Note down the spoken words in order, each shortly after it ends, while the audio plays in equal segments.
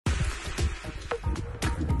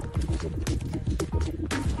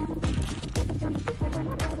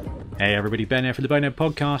Hey everybody, Ben here for the Bonehead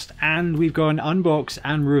podcast, and we've got an unbox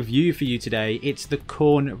and review for you today. It's the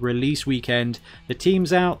Khorne release weekend. The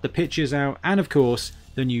team's out, the picture's out, and of course,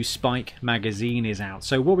 the new Spike magazine is out.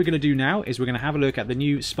 So what we're going to do now is we're going to have a look at the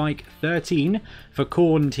new Spike 13 for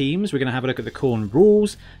Khorne teams. We're going to have a look at the Khorne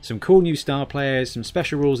rules, some cool new star players, some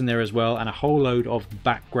special rules in there as well, and a whole load of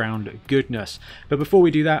background goodness. But before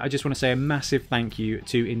we do that, I just want to say a massive thank you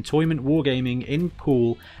to Entoyment Wargaming in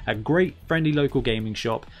Poole, a great friendly local gaming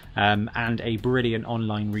shop, and a brilliant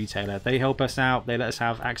online retailer. They help us out, they let us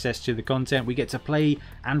have access to the content, we get to play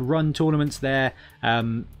and run tournaments there.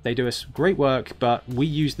 They do us great work, but we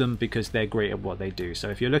use them because they're great at what they do. So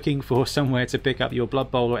if you're looking for somewhere to pick up your Blood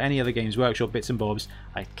Bowl or any other Games Workshop bits and bobs,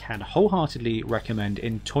 I can wholeheartedly recommend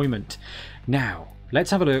Entoyment. Now, let's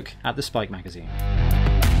have a look at the Spike magazine.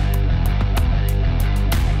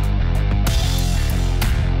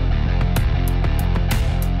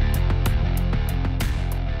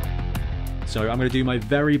 So I'm going to do my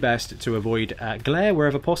very best to avoid glare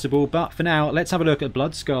wherever possible, but for now, let's have a look at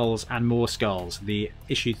Blood Skulls and More Skulls, the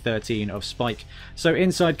issue 13 of Spike. So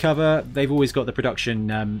inside cover, they've always got the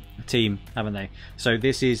production team, haven't they? So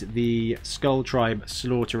this is the Skull Tribe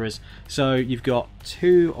Slaughterers. So you've got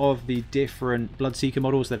two of the different Bloodseeker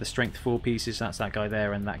models. They're the Strength 4 pieces. That's that guy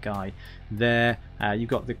there and that guy there. You've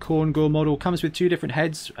got the Khorne Gore model, comes with two different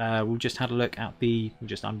heads. We've just had a look at the,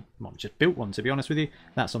 just built one, to be honest with you.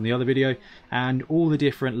 That's on the other video. And all the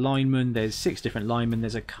different linemen, there's 6 different linemen,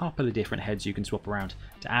 there's a couple of different heads you can swap around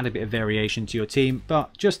to add a bit of variation to your team,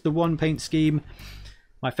 but just the one paint scheme.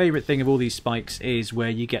 My favourite thing of all these spikes is where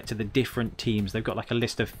you get to the different teams. They've got like a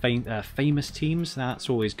list of famous teams. That's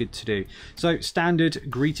always good to do. So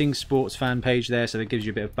standard Greetings Sports fan page there, so that gives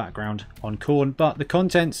you a bit of background on Khorne, but the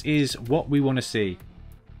contents is what we want to see.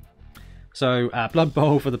 So Blood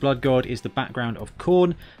Bowl for the Blood God is the background of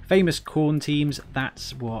Khorne. Famous Khorne teams,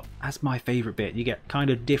 that's my favourite bit. You get kind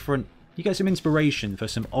of different, you get some inspiration for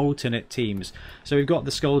some alternate teams. So we've got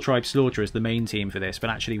the Skull Tribe Slaughter as the main team for this, but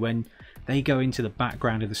actually when they go into the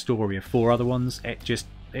background of the story of 4 other ones,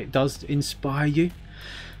 it does inspire you.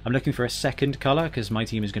 I'm looking for a second colour because my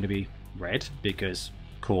team is going to be red because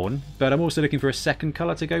Khorne, but I'm also looking for a second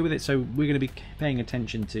colour to go with it, so we're going to be paying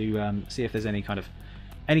attention to see if there's any kind of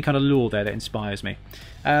lore there that inspires me.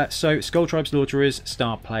 So Skull Tribe Slaughterers,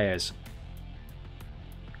 star players.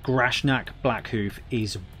 Grashnak Blackhoof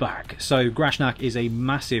is back. So Grashnak is a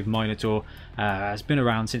massive Minotaur, has been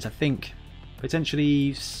around since I think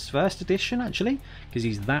potentially 1st edition actually, because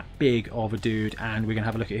he's that big of a dude, and we're going to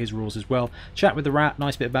have a look at his rules as well. Chat with the Rat,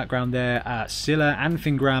 nice bit of background there. Scylla and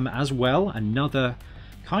Fingram as well, another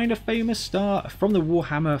kind of famous star from the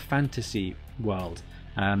Warhammer Fantasy world.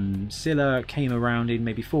 Scylla came around in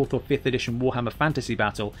maybe 4th or 5th edition Warhammer Fantasy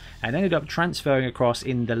Battle and ended up transferring across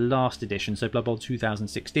in the last edition, so Blood Bowl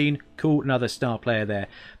 2016. Cool, another star player there.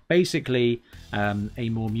 Basically a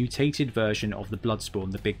more mutated version of the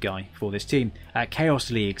Bloodspawn, the big guy for this team.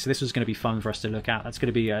 Chaos League, so this was going to be fun for us to look at. That's going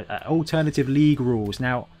to be alternative league rules.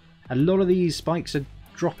 Now, a lot of these spikes are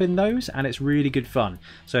dropping those, and it's really good fun.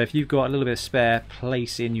 So if you've got a little bit of spare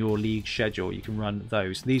place in your league schedule, you can run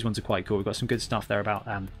those. These ones are quite cool. We've got some good stuff there about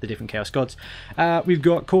the different Chaos Gods. We've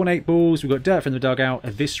got Cornate Balls, we've got Dirt from the Dugout,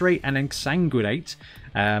 Eviscerate and Exsanguinate.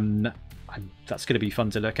 That's going to be fun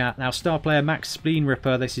to look at. Now, star player Max Spleen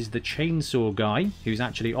Ripper, this is the chainsaw guy who's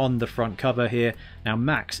actually on the front cover here. Now,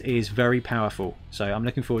 Max is very powerful, so I'm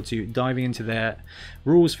looking forward to diving into their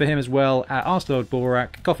rules for him as well. Arslord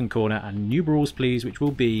Borak, Coffin Corner, and New Rules Please, which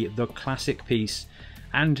will be the classic piece.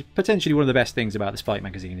 And potentially one of the best things about the Spike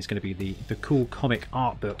magazine is going to be the cool comic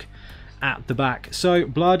art book at the back. So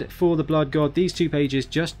Blood for the Blood God, these 2 pages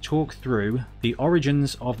just talk through the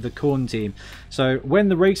origins of the Khorne team. So when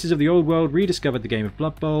the races of the old world rediscovered the game of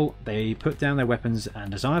Blood Bowl, they put down their weapons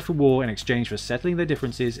and desire for war in exchange for settling their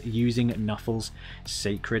differences using Nuffle's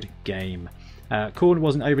sacred game. Khorne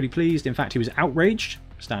wasn't overly pleased, in fact he was outraged,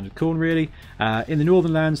 standard Khorne really. In the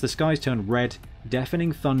northern lands the skies turned red,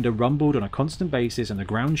 deafening thunder rumbled on a constant basis and the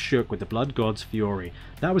ground shook with the Blood God's fury.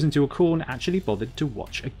 That was until Khorne actually bothered to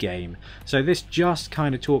watch a game. So this just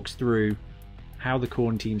kind of talks through how the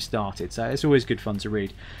Khorne team started, so it's always good fun to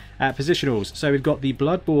read. Positionals, so we've got the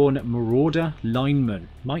Bloodborne Marauder Lineman.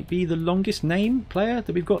 Might be the longest name player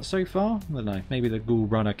that we've got so far. I don't know, maybe the Ghoul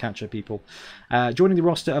Runner Catcher people. Joining the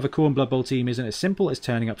roster of a Khorne Blood Bowl team isn't as simple as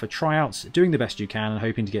turning up for tryouts, doing the best you can and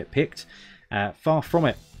hoping to get picked. Far from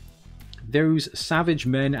it. Those savage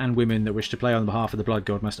men and women that wish to play on behalf of the Blood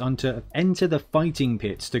God must enter the fighting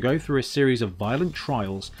pits to go through a series of violent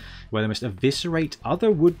trials where they must eviscerate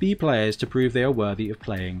other would-be players to prove they are worthy of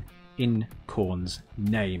playing in Khorne's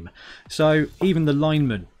name. So even the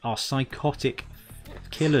linemen are psychotic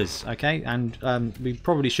killers, okay? And we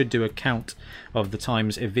probably should do a count of the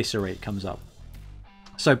times Eviscerate comes up.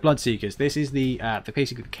 So Bloodseekers, this is the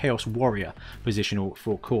basically the Chaos Warrior positional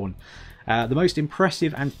for Khorne. The most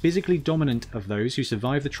impressive and physically dominant of those who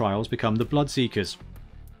survive the trials become the Bloodseekers.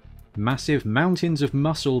 Massive mountains of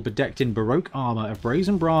muscle bedecked in baroque armour of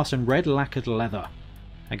brazen brass and red lacquered leather.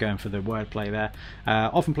 They're going for the wordplay there.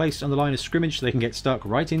 Often placed on the line of scrimmage so they can get stuck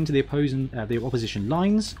right into the opposition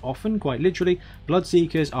lines. Often, quite literally,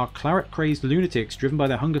 Bloodseekers are claret-crazed lunatics driven by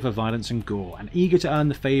their hunger for violence and gore, and eager to earn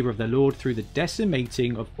the favour of their lord through the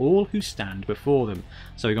decimating of all who stand before them.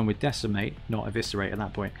 So we've gone with decimate, not eviscerate at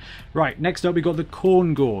that point. Right, next up we've got the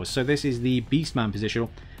Khorne Gores. So this is the Beastman positional.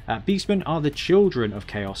 Beastmen are the children of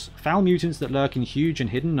chaos, foul mutants that lurk in huge and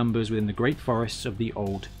hidden numbers within the great forests of the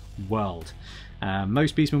old world.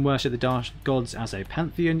 Most beastmen worship the dark gods as a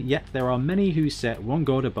pantheon, yet there are many who set one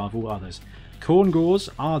god above all others. Khorne Gores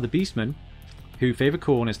are the beastmen who favour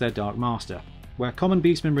Khorne as their dark master. Where common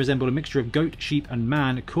beastmen resemble a mixture of goat, sheep and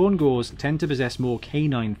man, Khorne Gores tend to possess more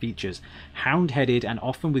canine features, hound-headed and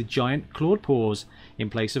often with giant clawed paws in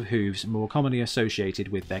place of hooves, more commonly associated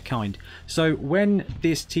with their kind. So when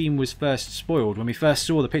this team was first spoiled, when we first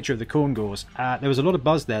saw the picture of the Khorne Gores, there was a lot of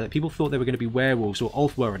buzz there that people thought they were going to be werewolves or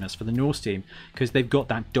Ulfwereners for the Norse team because they've got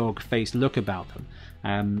that dog-faced look about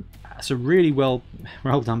them. It's a really well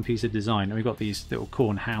done piece of design, and we've got these little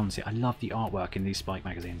Khorne hounds here. I love the artwork in these Spike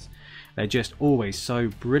magazines. They're just always so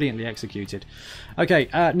brilliantly executed. Okay,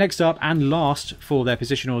 next up and last for their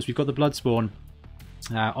positionals, we've got the Bloodspawn.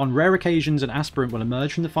 On rare occasions, an aspirant will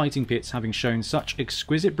emerge from the fighting pits having shown such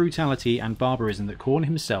exquisite brutality and barbarism that Khorne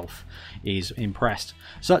himself is impressed.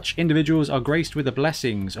 Such individuals are graced with the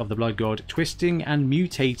blessings of the Blood God, twisting and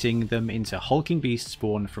mutating them into hulking beasts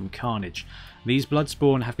born from carnage. These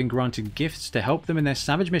Bloodspawn have been granted gifts to help them in their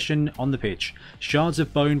savage mission on the pitch. Shards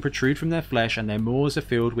of bone protrude from their flesh and their maws are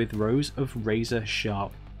filled with rows of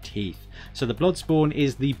razor-sharp teeth. So the Bloodspawn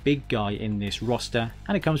is the big guy in this roster,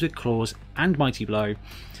 and it comes with Claws and Mighty Blow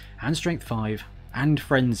and Strength 5 and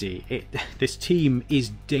Frenzy. This team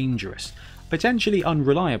is dangerous, potentially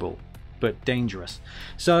unreliable, but dangerous.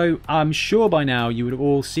 So I'm sure by now you would have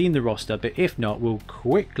all seen the roster, but if not, we'll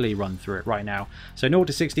quickly run through it right now. So 0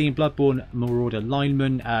 to 16, Bloodborne Marauder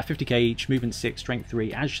Lineman, 50k each, movement 6, strength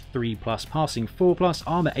 3, edge 3+, passing 4+,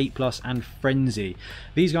 armor 8+, and frenzy.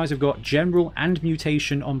 These guys have got general and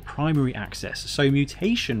mutation on primary access. So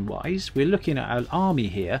mutation wise, we're looking at an army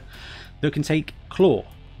here that can take claw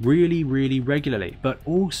really regularly, but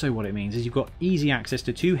also what it means is you've got easy access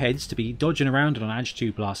to 2 heads to be dodging around on edge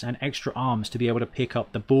 2+, and extra arms to be able to pick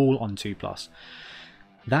up the ball on 2+.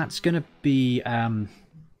 That's going to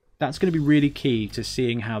be really key to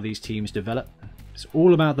seeing how these teams develop. It's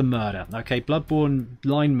all about the murder. Okay, Bloodborne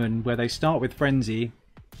Linemen, where they start with frenzy,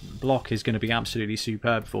 block is going to be absolutely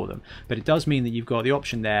superb for them, but it does mean that you've got the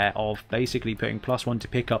option there of basically putting +1 to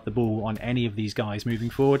pick up the ball on any of these guys moving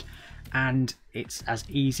forward, and it's as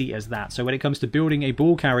easy as that. So when it comes to building a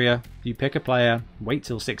ball carrier, you pick a player, wait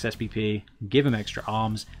till 6 SPP, give them extra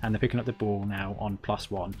arms, and they're picking up the ball now on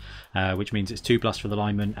 +1, which means it's 2+ for the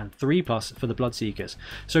linemen and 3+ for the Bloodseekers.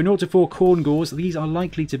 So 0 to 4 Khorne Gores, these are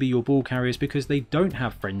likely to be your ball carriers because they don't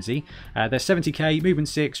have frenzy. They're 70k, movement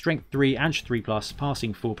 6, strength 3, edge 3+,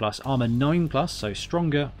 passing 4+, armor 9+, so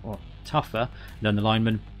stronger or tougher than the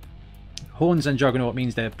linemen. Horns and Juggernaut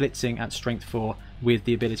means they're blitzing at strength 4 with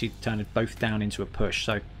the ability to turn it both down into a push.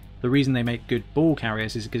 So the reason they make good ball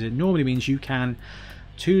carriers is because it normally means you can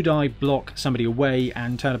 2-die block somebody away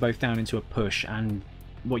and turn it both down into a push, and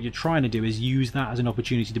what you're trying to do is use that as an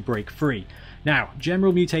opportunity to break free. Now,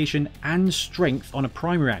 general mutation and strength on a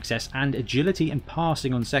primary access and agility and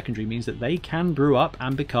passing on secondary means that they can brew up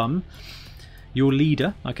and become your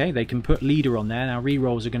leader. Okay, they can put leader on there. Now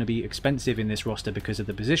rerolls are going to be expensive in this roster because of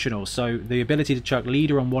the positional, so the ability to chuck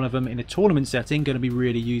leader on one of them in a tournament setting going to be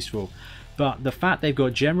really useful. But the fact they've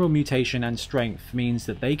got general mutation and strength means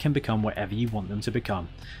that they can become whatever you want them to become.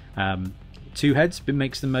 2 heads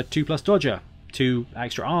makes them a 2+ dodger. 2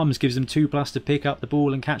 extra arms gives them 2+ to pick up the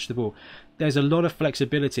ball and catch the ball. There's a lot of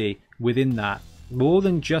flexibility within that, more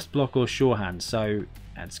than just block or shorthand, so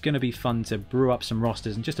it's going to be fun to brew up some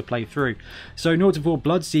rosters and just to play through. So 0 to 4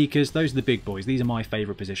 Bloodseekers, those are the big boys. These are my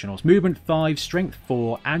favourite positionals. Movement 5, strength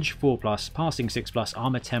 4, edge 4+, passing 6+,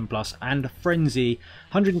 armor 10+, and frenzy.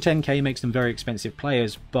 110k makes them very expensive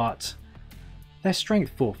players, but their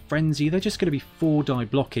strength 4 frenzy, they're just going to be 4-die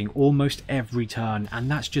blocking almost every turn,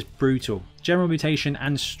 and that's just brutal. General mutation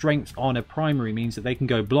and strength on a primary means that they can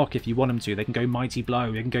go block if you want them to. They can go mighty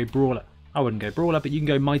blow, they can go brawler. I wouldn't go Brawler, but you can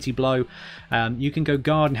go Mighty Blow. You can go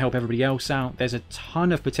Guard and help everybody else out. There's a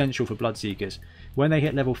ton of potential for Bloodseekers. When they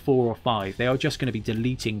hit level 4 or 5, they are just going to be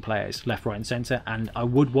deleting players left, right and centre, and I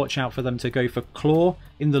would watch out for them to go for Claw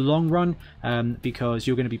in the long run, because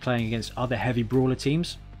you're going to be playing against other heavy Brawler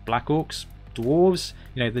teams, Black Orcs, Dwarves,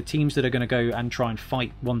 you know, the teams that are going to go and try and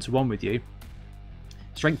fight one-to-one with you.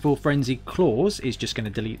 Strength 4 Frenzy Claws is just going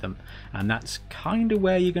to delete them, and that's kind of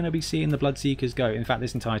where you're going to be seeing the Bloodseekers go, in fact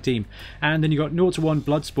this entire team. And then you've got 0-1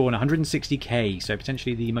 Bloodspawn, 160k, so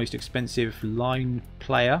potentially the most expensive line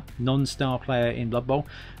player, non-star player in Blood Bowl.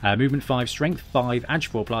 Movement 5, Strength 5,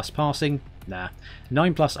 Edge 4+, Passing, nah.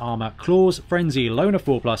 9+ Armour, Claws, Frenzy, Loner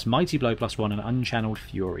 4+, Mighty Blow +1, and Unchanneled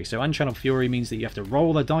Fury. So Unchanneled Fury means that you have to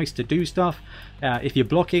roll the dice to do stuff. If you're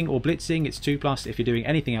blocking or blitzing, it's 2+. If you're doing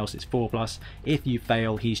anything else, it's 4+. If you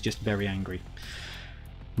fail, he's just very angry.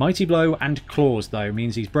 Mighty Blow and Claws, though,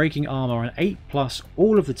 means he's breaking armor on 8+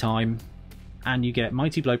 all of the time, and you get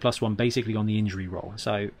Mighty Blow +1 basically on the injury roll.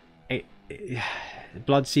 So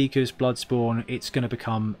Bloodseekers, Bloodspawn, it's going to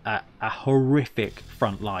become a horrific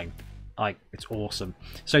front line. Like, it's awesome.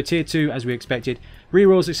 So tier 2, as we expected,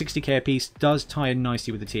 rerolls at 60k a piece, does tie in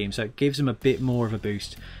nicely with the team, so it gives them a bit more of a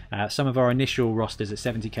boost. Some of our initial rosters at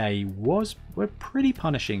 70k were pretty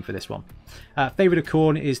punishing for this one. Favourite of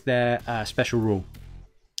Khorne is their special rule.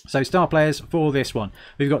 So star players for this one,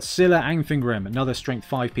 we've got Scylla Angfingrim, another strength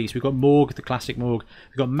 5 piece. We've got Morg, the classic Morg.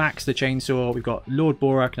 We've got Max the chainsaw. We've got Lord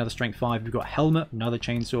Borak, another strength 5. We've got Helmet, another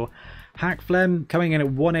chainsaw. Hackflem coming in at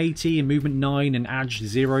 180 and movement 9 and Edge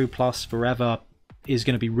 0+ forever is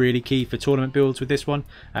going to be really key for tournament builds with this one.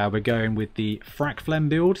 We're going with the Frackflem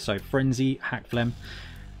build, so Frenzy, Hackflem,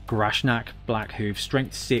 Grashnak, Blackhoof,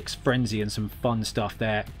 Strength 6, Frenzy, and some fun stuff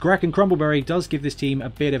there. Grek and Crumbleberry does give this team a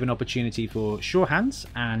bit of an opportunity for sure hands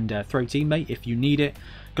and throw teammate if you need it.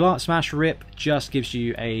 Glart Smash Rip just gives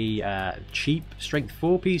you a cheap Strength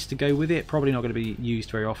 4 piece to go with it. Probably not going to be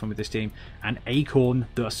used very often with this team. And Acorn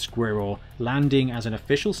the Squirrel landing as an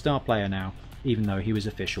official star player now, even though he was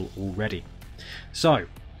official already. So,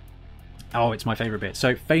 oh, it's my favourite bit.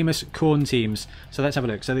 So, famous Khorne teams. So let's have a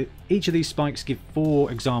look. So each of these spikes give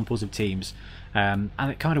 4 examples of teams. And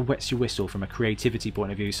it kind of wets your whistle from a creativity point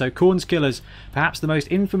of view. So Khorne's Killers, perhaps the most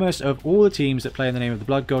infamous of all the teams that play in the name of the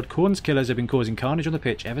Blood God, Khorne's Killers have been causing carnage on the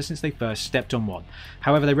pitch ever since they first stepped on one.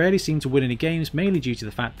 However, they rarely seem to win any games, mainly due to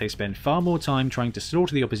the fact they spend far more time trying to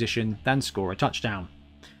slaughter the opposition than score a touchdown.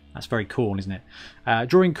 That's very Khorne, isn't it?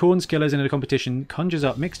 Drawing Khorne's Killers into a competition conjures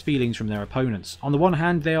up mixed feelings from their opponents. On the one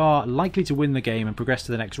hand, they are likely to win the game and progress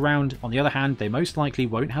to the next round. On the other hand, they most likely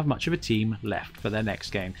won't have much of a team left for their next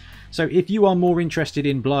game. So if you are more interested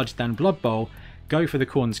in Blood than Blood Bowl, go for the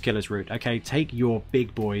Khorne's Killers route. Okay, take your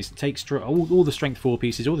big boys, take all the Strength 4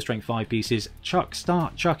 pieces, all the Strength 5 pieces,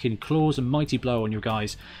 start chucking Claws and Mighty Blow on your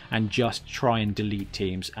guys, and just try and delete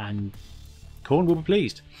teams, and Khorne will be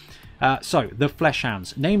pleased. So, the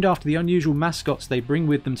Fleshhounds. Named after the unusual mascots they bring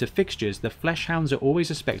with them to fixtures, the Fleshhounds are always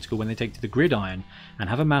a spectacle when they take to the gridiron and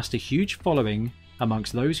have amassed a huge following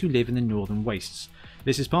amongst those who live in the northern wastes.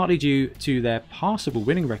 This is partly due to their passable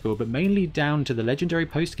winning record, but mainly down to the legendary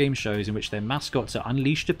post-game shows in which their mascots are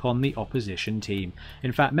unleashed upon the opposition team.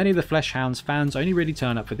 In fact, many of the Fleshhounds fans only really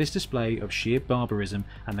turn up for this display of sheer barbarism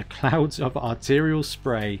and the clouds of arterial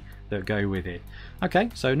spray that go with it. Okay,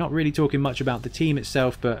 so not really talking much about the team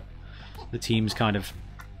itself, but the team's kind of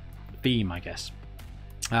theme, I guess.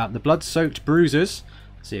 The Blood-Soaked Bruisers.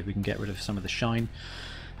 Let's see if we can get rid of some of the shine.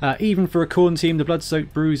 Even for a Khorne team, the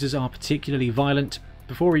Blood-Soaked Bruisers are particularly violent.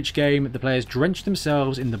 Before each game, the players drench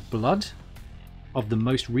themselves in the blood of the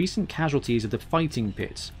most recent casualties of the fighting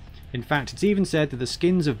pits. In fact, it's even said that the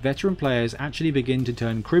skins of veteran players actually begin to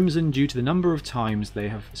turn crimson due to the number of times they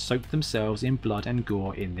have soaked themselves in blood and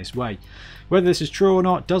gore in this way. Whether this is true or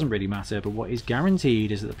not doesn't really matter, but what is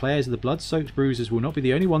guaranteed is that the players of the Blood-Soaked Bruisers will not be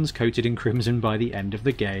the only ones coated in crimson by the end of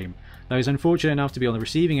the game. Those unfortunate enough to be on the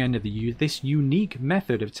receiving end of this unique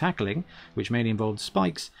method of tackling, which mainly involved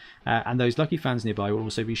spikes, and those lucky fans nearby will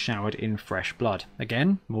also be showered in fresh blood.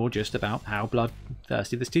 Again, more just about how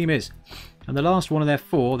bloodthirsty this team is. And the last one of their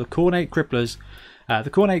 4, the Khorne Cripplers. The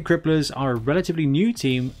Khorne Cripplers are a relatively new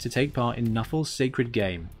team to take part in Nuffle's sacred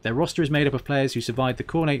game. Their roster is made up of players who survived the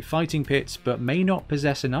Khorne fighting pits but may not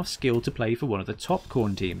possess enough skill to play for one of the top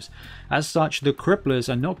Khorne teams. As such, the Cripplers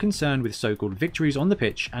are not concerned with so-called victories on the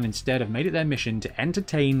pitch and instead have made it their mission to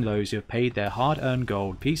entertain those who have paid their hard-earned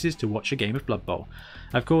gold pieces to watch a game of Blood Bowl.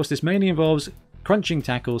 Of course, this mainly involves crunching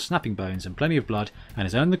tackles, snapping bones and plenty of blood, and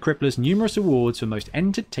has earned the Cripplers numerous awards for most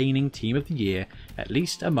entertaining team of the year, at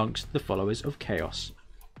least amongst the followers of Chaos.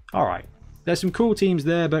 Alright, there's some cool teams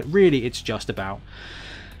there, but really it's just about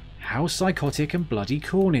how psychotic and bloody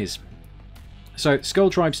Khorne is. So Skull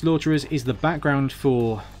Tribe Slaughterers is the background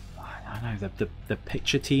for, I don't know, the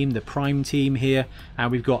picture team, the prime team here,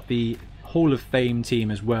 and we've got the Hall of Fame team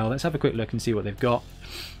as well. Let's have a quick look and see what they've got.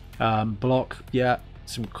 Block, yeah,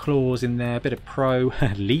 some claws in there, a bit of pro,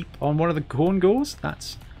 leap on one of the Khorne Ghouls.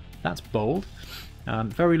 That's bold.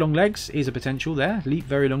 Very long legs is a potential there. Leap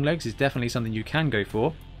very long legs is definitely something you can go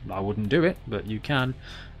for. I wouldn't do it, but you can.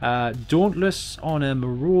 Dauntless on a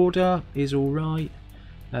Marauder is alright.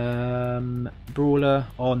 Brawler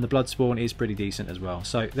on the Bloodspawn is pretty decent as well.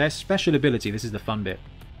 So their special ability, this is the fun bit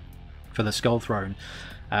for the Skull Throne.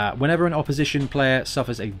 Whenever an opposition player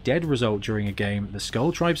suffers a dead result during a game, the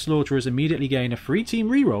Skull Tribe Slaughterers immediately gain a free team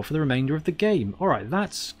reroll for the remainder of the game. Alright,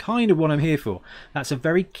 that's kind of what I'm here for. That's a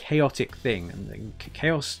very chaotic thing, and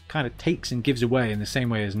chaos kind of takes and gives away in the same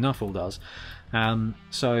way as Nuffle does.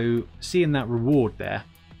 So seeing that reward there,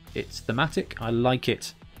 it's thematic, I like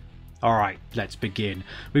it. Alright, let's begin.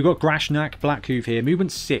 We've got Grashnak, Blackhoof here,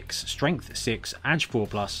 movement 6, strength 6, edge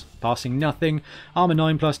 4+, passing nothing, armor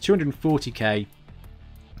 9+, 240k.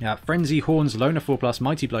 Frenzy, Horns, Loner 4+,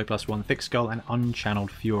 Mighty Blow +1, Thick Skull, and Unchanneled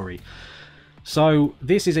Fury. So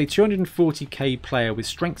this is a 240k player with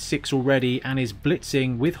Strength 6 already and is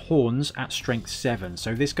blitzing with Horns at Strength 7.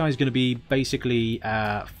 So this guy's going to be basically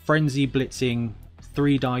Frenzy blitzing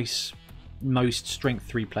 3 dice, most Strength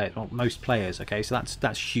 3 players, or most players. Okay, so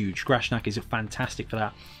that's huge. Grashnak is fantastic for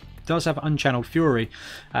that. Does have Unchanneled Fury,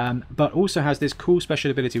 but also has this cool special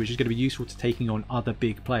ability which is going to be useful to taking on other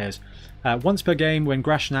big players. Once per game, when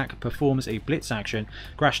Grashnak performs a blitz action,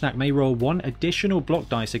 Grashnak may roll 1 additional block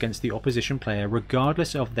dice against the opposition player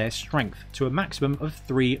regardless of their strength, to a maximum of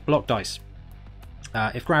 3 block dice.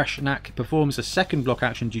 If Grashnak performs a second block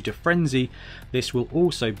action due to Frenzy, this will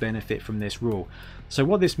also benefit from this rule. So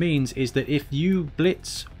what this means is that if you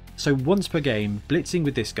blitz, so once per game, blitzing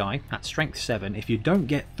with this guy at strength 7, if you don't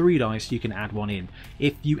get 3 dice, you can add 1 in.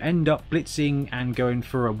 If you end up blitzing and going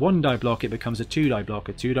for a 1 die block, it becomes a 2 die block.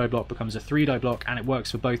 A 2 die block becomes a 3 die block, and it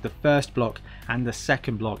works for both the first block and the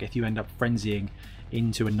second block if you end up frenzying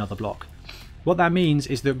into another block. What that means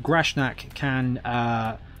is that Grashnak can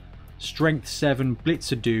strength 7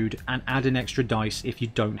 blitz a dude and add an extra dice if you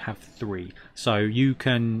don't have 3. So you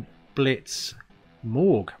can blitz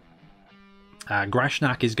Morg.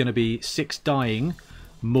 Grashnak is going to be 6 dying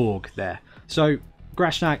Morg there. So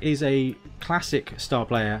Grashnak is a classic star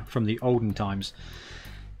player from the olden times.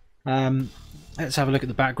 Let's have a look at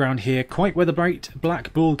the background here. Quite where the great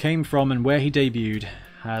Black Bull came from and where he debuted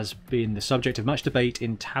has been the subject of much debate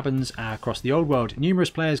in taverns across the old world.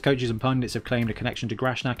 Numerous players, coaches and pundits have claimed a connection to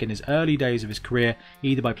Grashnak in his early days of his career,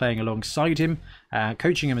 either by playing alongside him,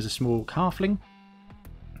 coaching him as a small halfling,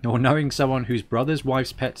 or knowing someone whose brother's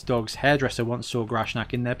wife's pet's dog's hairdresser once saw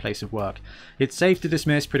Grashnak in their place of work. It's safe to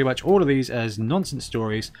dismiss pretty much all of these as nonsense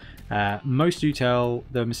stories. Most do tell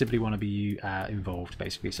them simply want to be involved,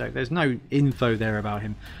 basically. So there's no info there about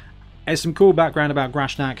him. There's some cool background about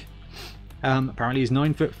Grashnak. Apparently he's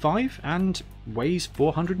 9'5" and weighs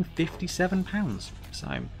 457 pounds.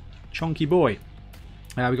 So, chonky boy.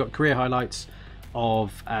 We've got career highlights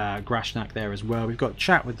of Grashnak there as well. We've got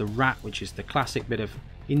Chat with the Rat, which is the classic bit of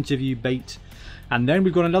interview bait. And then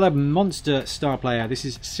we've got another monster star player. This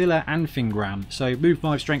is Scylla and Fingram. So move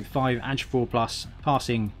 5, strength 5, edge 4+,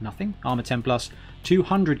 passing nothing, armor 10+,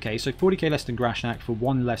 200k, so 40k less than Grashnak for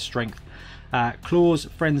 1 less strength. Claws,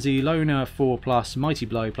 Frenzy, Loner 4+, Mighty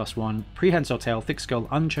Blow +1, Prehensile Tail, Thick Skull,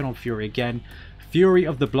 Unchanneled Fury again. Fury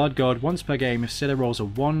of the Blood God. Once per game, if Scylla rolls a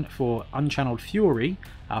 1 for Unchanneled Fury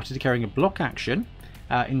after carrying a block action,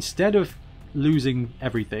 instead of losing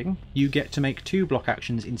everything, you get to make 2 block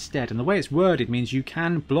actions instead. And the way it's worded means you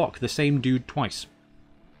can block the same dude twice.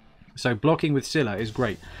 So blocking with Scylla is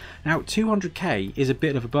great. Now 200k is a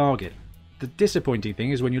bit of a bargain. The disappointing thing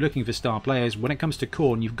is when you're looking for star players, when it comes to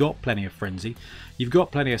Khorne, you've got plenty of Frenzy, you've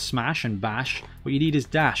got plenty of Smash and Bash. What you need is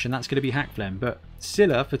Dash, and that's going to be Hackflem. But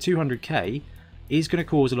Scylla for 200k is going to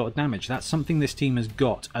cause a lot of damage. That's something this team has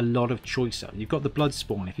got a lot of choice on. You've got the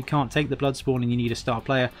Bloodspawn. If you can't take the Bloodspawn and you need a star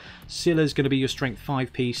player, Scylla's going to be your strength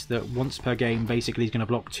 5 piece that once per game basically is going to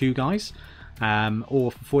block 2 guys.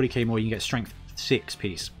 Or for 40k more you can get strength 6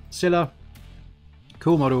 piece. Scylla,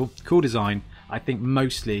 cool model, cool design. I think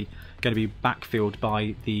mostly going to be backfilled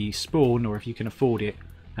by the Spawn, or if you can afford it,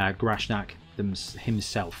 Grashnak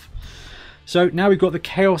himself. So now we've got the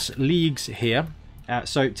Chaos Leagues here.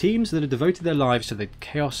 So teams that have devoted their lives to the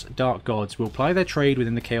Chaos Dark Gods will ply their trade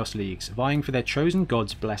within the Chaos Leagues, vying for their chosen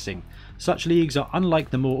god's blessing. Such leagues are unlike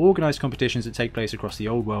the more organised competitions that take place across the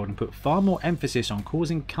old world and put far more emphasis on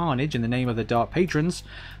causing carnage in the name of the Dark Patrons.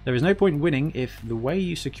 There is no point winning if the way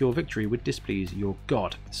you secure victory would displease your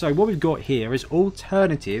god. So what we've got here is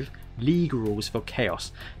alternative league rules for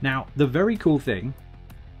Chaos. Now, the very cool thing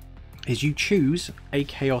is you choose a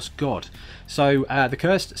Chaos God. So the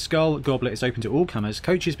Cursed Skull Goblet is open to all comers.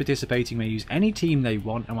 Coaches participating may use any team they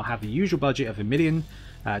want and will have the usual budget of $1 million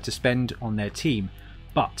to spend on their team.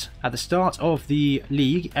 But at the start of the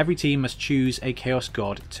league, every team must choose a Chaos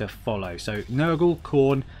God to follow. So Nurgle,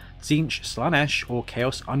 Khorne, Tzeentch, Slaanesh, or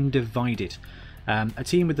Chaos Undivided. A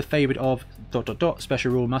team with the favoured of ...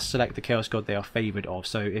 special rule must select the Chaos God they are favoured of.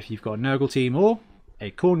 So if you've got a Nurgle team or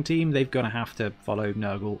a Khorne team, they're going to have to follow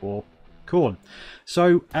Nurgle or Khorne.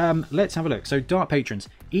 So let's have a look. So Dark Patrons.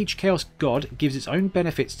 Each Chaos God gives its own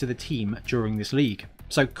benefits to the team during this league.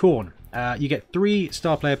 So Khorne, you get 3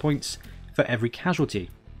 star player points for every casualty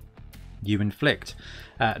you inflict.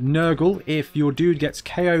 Nurgle, if your dude gets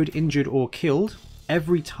KO'd, injured or killed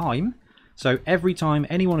every time, so every time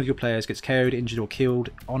any one of your players gets KO'd, injured or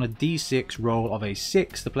killed on a d6 roll of a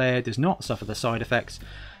 6, the player does not suffer the side effects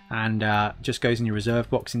and just goes in your reserve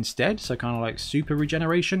box instead, so kind of like super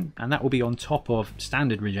regeneration, and that will be on top of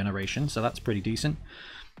standard regeneration, so that's pretty decent.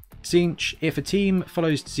 Tzeentch, if a team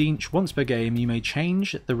follows Tzeentch once per game, you may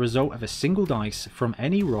change the result of a single dice from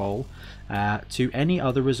any roll to any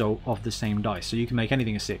other result of the same dice. So you can make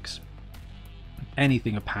anything a 6,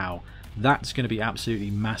 anything a POW. That's going to be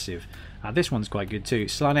absolutely massive. This one's quite good too.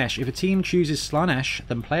 Slaanesh, if a team chooses Slaanesh,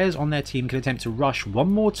 then players on their team can attempt to rush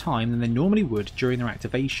one more time than they normally would during their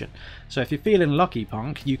activation. So if you're feeling lucky,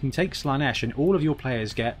 Punk, you can take Slaanesh and all of your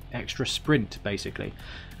players get extra sprint, basically.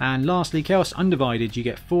 And lastly, Chaos Undivided, you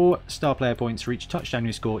get 4 star player points for each touchdown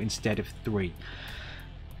you score instead of 3.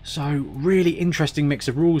 So really interesting mix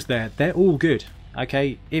of rules there. They're all good.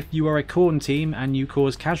 Okay, if you are a Khorne team and you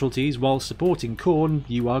cause casualties while supporting Khorne,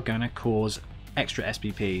 you are going to cause extra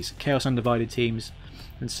SPPs. Chaos Undivided teams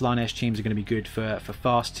and Slaanesh teams are going to be good for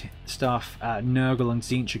fast stuff. Nurgle and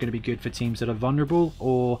Tzeentch are going to be good for teams that are vulnerable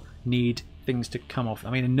or need things to come off. I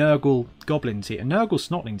mean, a Nurgle Goblin team, a Nurgle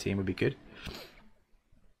Snotling team would be good.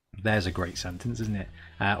 There's a great sentence, isn't it?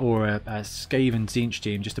 Or a Skaven Tzeentch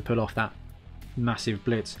team just to pull off that massive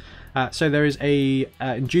blitz. So there is a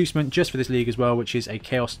inducement just for this league as well, which is a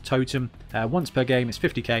Chaos Totem. Once per game, it's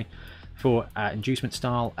 50k for inducement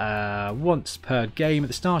style. Once per game, at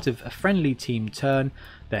the start of a friendly team turn,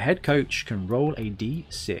 the head coach can roll a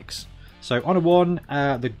d6. So on a 1,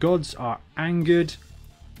 the gods are angered,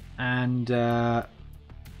 and the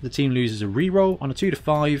team loses a reroll. On a 2 to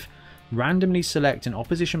 5, randomly select an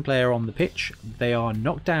opposition player on the pitch. They are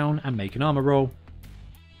knocked down and make an armor roll.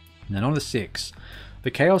 And then on the 6,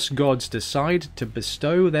 the Chaos Gods decide to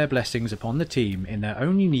bestow their blessings upon the team in their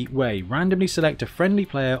own unique way. Randomly select a friendly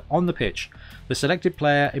player on the pitch. The selected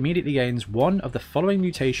player immediately gains one of the following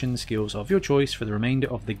mutation skills of your choice for the remainder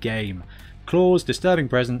of the game: Claws, Disturbing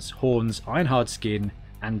Presence, Horns, Ironhard Skin,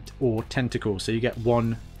 and or Tentacles. So you get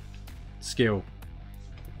 1 skill.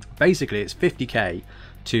 Basically, it's 50k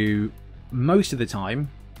to, most of the time,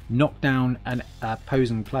 knock down an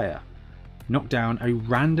opposing player. Knock down a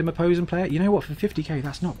random opposing player. You know what, for 50k,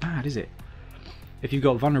 that's not bad, is it? If you've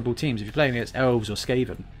got vulnerable teams, if you're playing against Elves or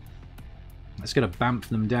Skaven, that's going to bamf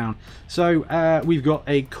them down. So we've got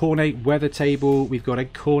a Khorne weather table. We've got a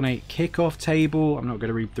Khorne kickoff table. I'm not going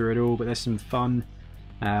to read through it all, but there's some fun.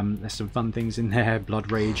 There's some fun things in there.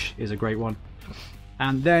 Blood Rage is a great one.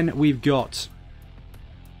 And then we've got...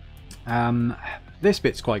 this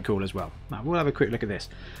bit's quite cool as well. Now, we'll have a quick look at this.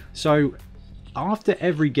 So after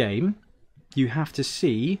every game, you have to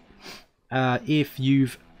see if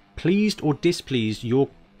you've pleased or displeased your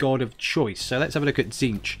god of choice. So let's have a look at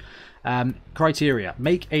Tzeentch. Criteria: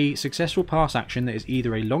 make a successful pass action that is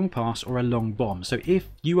either a long pass or a long bomb. So if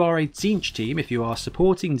you are a Tzeentch team, if you are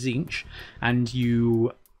supporting Tzeentch and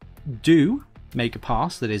you do make a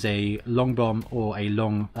pass that is a long bomb or a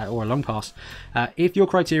long pass, if your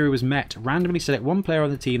criteria was met, randomly select one player on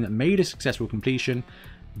the team that made a successful completion.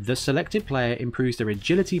 The selected player improves their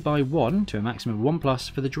agility by 1 to a maximum of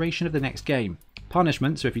 1+ for the duration of the next game.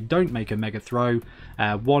 Punishment: so if you don't make a mega throw,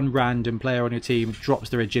 one random player on your team drops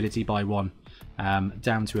their agility by 1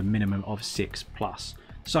 down to a minimum of 6+.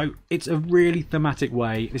 So it's a really thematic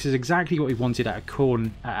way. This is exactly what we wanted out of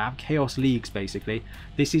Khorne, out of Chaos Leagues, basically.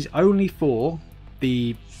 This is only for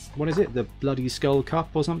the, what is it, the Bloody Skull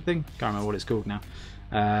Cup or something? Can't remember what it's called now.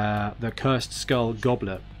 The Cursed Skull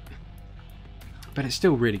Goblet. But it's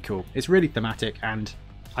still really cool. It's really thematic, and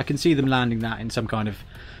I can see them landing that in some kind of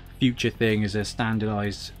future thing as a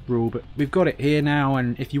standardized rule. But we've got it here now,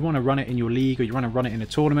 and if you want to run it in your league or you want to run it in a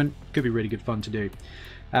tournament, it could be really good fun to do.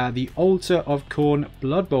 The Altar of Khorne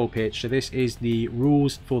Blood Bowl pitch. So this is the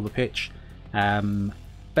rules for the pitch.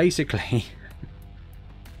 Basically,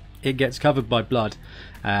 it gets covered by blood,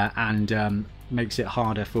 and makes it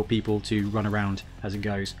harder for people to run around as it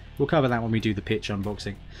goes. We'll cover that when we do the pitch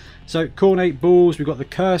unboxing. So Khorne balls, we've got the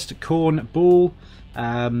cursed Khorne ball.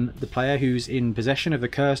 The player who's in possession of the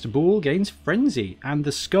cursed ball gains frenzy, and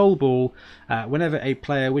the skull ball, whenever a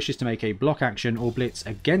player wishes to make a block action or blitz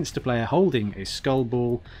against a player holding a skull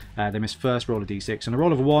ball, they must first roll a d6. On a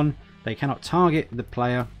roll of 1, they cannot target the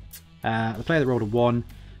player. The player that rolled a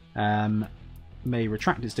 1 may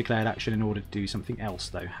retract its declared action in order to do something else,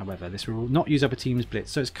 though. However, this will not use up a team's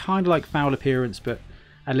blitz, so it's kind of like foul appearance, but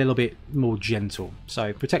a little bit more gentle.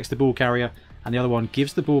 So protects the ball carrier, and the other one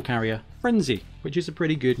gives the ball carrier frenzy, which is a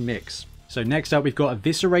pretty good mix. So next up we've got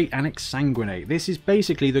Eviscerate and Exsanguinate. This is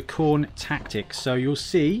basically the Khorne tactics. So you'll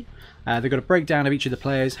see they've got a breakdown of each of the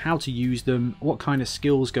players, how to use them, what kind of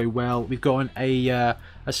skills go well. We've got a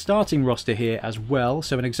starting roster here as well.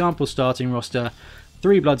 So an example starting roster: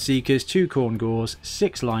 3 Bloodseekers, 2 Khorne Gores,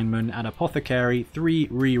 6 Linemen, and Apothecary, 3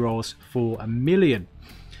 rerolls for 1 million.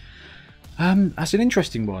 That's an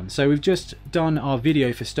interesting one. So we've just done our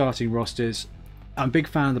video for starting rosters. I'm a big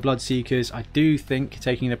fan of the Bloodseekers. I do think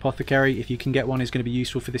taking an Apothecary, if you can get one, is going to be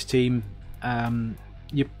useful for this team.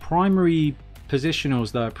 Your primary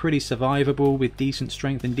positionals, though, are pretty survivable with decent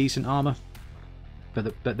strength and decent armor.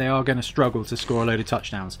 But they are going to struggle to score a load of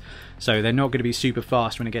touchdowns. So they're not going to be super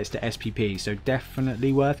fast when it gets to SPP. So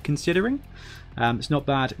definitely worth considering. It's not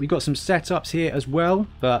bad. We've got some setups here as well,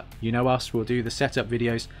 but you know us, we'll do the setup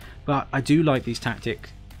videos. But I do like these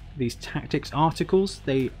tactics articles.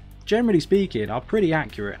 They, generally speaking, are pretty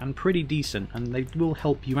accurate and pretty decent, and they will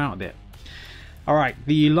help you out a bit. Alright,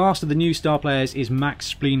 the last of the new star players is Max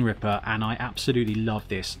Spleen Ripper, and I absolutely love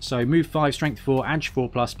this. So move 5, strength 4, edge 4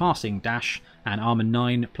 plus, passing, dash, and armor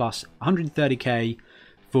 9 plus 130k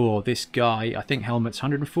for this guy. I think helmet's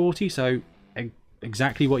 140, so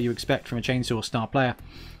exactly what you expect from a chainsaw star player.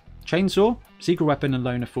 Chainsaw, secret weapon, and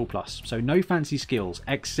loner 4+. So no fancy skills,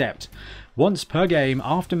 except once per game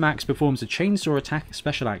after Max performs a chainsaw attack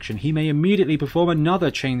special action, he may immediately perform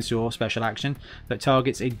another chainsaw special action that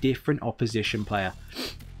targets a different opposition player.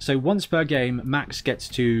 So once per game, Max gets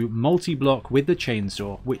to multi-block with the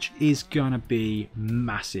chainsaw, which is gonna be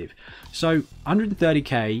massive. So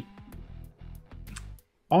 130k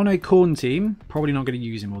on a Khorne team, probably not going to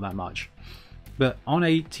use him all that much. But on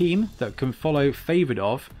a team that can follow Favoured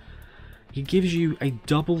of, he gives you a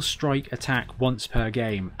double strike attack once per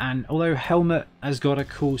game. And although Helmet has got a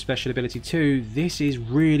cool special ability too, this is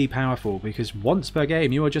really powerful because once per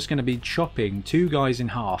game you are just going to be chopping 2 guys in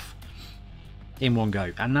half in one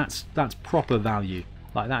go. And that's proper value.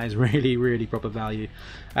 Like, that is really, really proper value.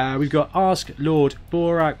 We've got Ask Lord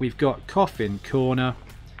Borak, we've got Coffin Corner,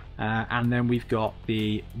 and then we've got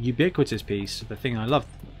the ubiquitous piece. The thing I love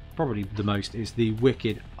probably the most is the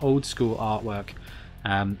wicked old school artwork.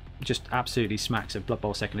 Just absolutely smacks of Blood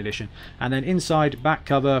Bowl 2nd edition. And then inside, back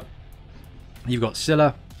cover, you've got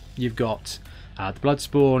Scylla, you've got the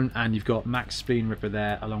Bloodspawn, and you've got Max Spleen Ripper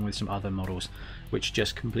there, along with some other models, which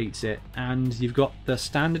just completes it. And you've got the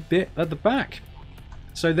standard bit at the back.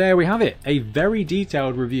 So there we have it, a very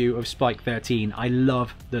detailed review of Spike 13. I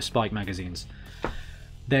love the Spike magazines.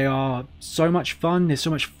 They are so much fun, there's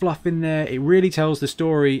so much fluff in there, it really tells the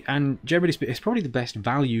story, and generally speaking, it's probably the best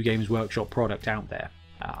value Games Workshop product out there.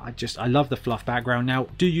 I love the fluff background. Now,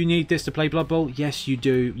 do you need this to play Blood Bowl? Yes, you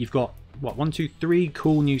do. You've got, what, 1, 2, 3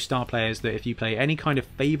 cool new star players that if you play any kind of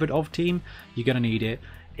Favoured of team, you're going to need it.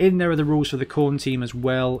 In there are the rules for the Khorne team as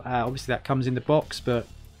well. Obviously that comes in the box, but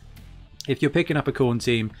if you're picking up a Khorne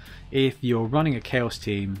team, if you're running a Chaos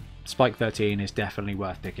team, Spike 13 is definitely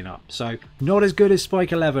worth picking up. So not as good as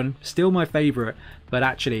Spike 11, still my favourite, but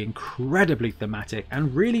actually incredibly thematic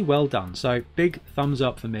and really well done. So big thumbs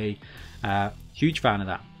up for me. Huge fan of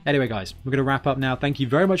that. Anyway guys, we're going to wrap up now. Thank you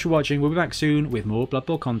very much for watching. We'll be back soon with more Blood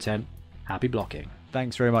Bowl content. Happy blocking.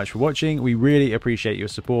 Thanks very much for watching. We really appreciate your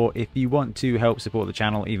support. If you want to help support the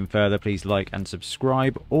channel even further, please like and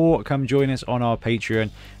subscribe, or come join us on our Patreon.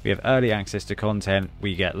 We have early access to content,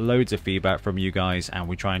 we get loads of feedback from you guys, and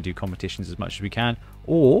we try and do competitions as much as we can.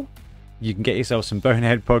 Or you can get yourself some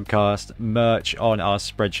Bonehead podcast merch on our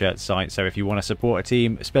Spreadshirt site. So if you want to support a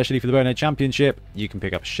team, especially for the Bonehead Championship, you can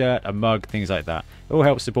pick up a shirt, a mug, things like that. It all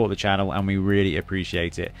helps support the channel and we really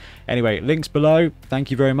appreciate it. Anyway, links below.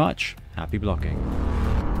 Thank you very much. Happy blocking.